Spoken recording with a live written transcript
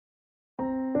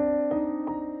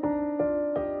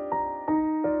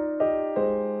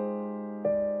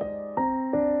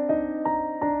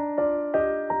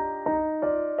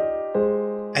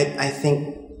I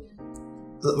think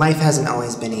life hasn't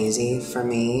always been easy for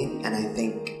me, and I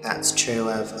think that's true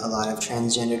of a lot of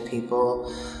transgendered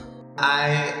people.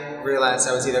 I realized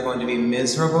I was either going to be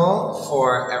miserable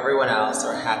for everyone else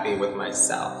or happy with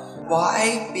myself.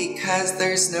 Why? Because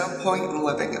there's no point in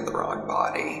living in the wrong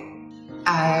body.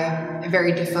 A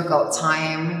very difficult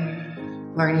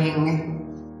time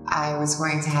learning I was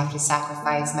going to have to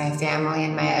sacrifice my family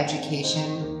and my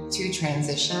education to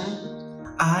transition.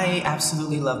 I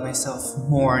absolutely love myself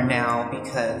more now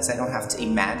because I don't have to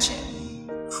imagine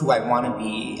who I want to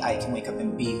be. I can wake up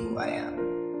and be who I am.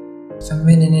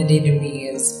 Femininity to me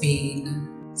is being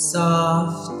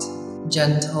soft,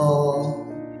 gentle,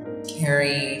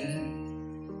 caring,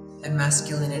 and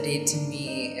masculinity to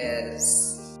me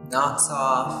is not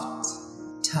soft,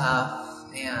 tough,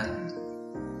 and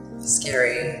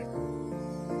scary.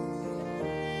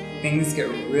 Things get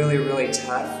really, really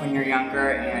tough when you're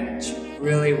younger and you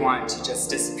really want to just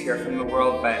disappear from the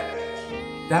world, but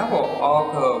that will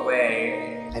all go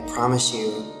away. I promise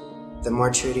you, the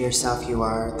more true to yourself you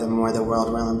are, the more the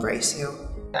world will embrace you.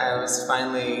 I was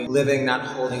finally living, not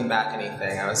holding back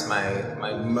anything. I was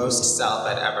my most self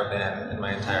I'd ever been in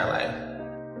my entire life.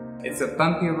 It's a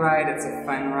bumpy ride, it's a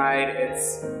fun ride,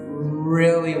 it's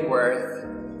really worth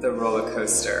the roller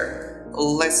coaster.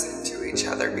 Listen to each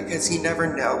other, because you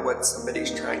never know what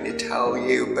somebody's trying to tell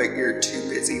you, but you're too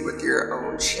busy with your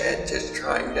own shit, just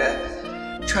trying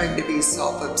to be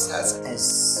self-obsessed.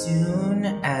 As soon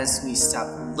as we stop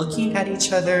looking at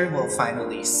each other, we'll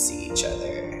finally see each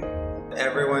other.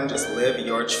 Everyone just live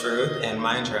your truth and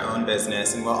mind your own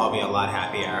business, and we'll all be a lot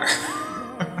happier.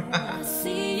 I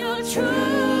see your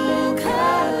true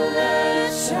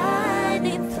colors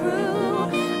shining through.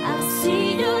 I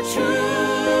see your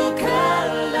true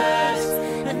colors,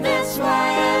 and that's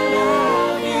why I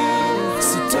love you.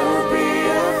 So don't be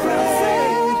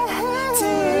afraid to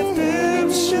let them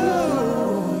show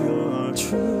your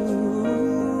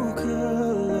true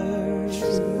colors.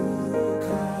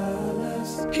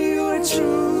 Your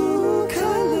true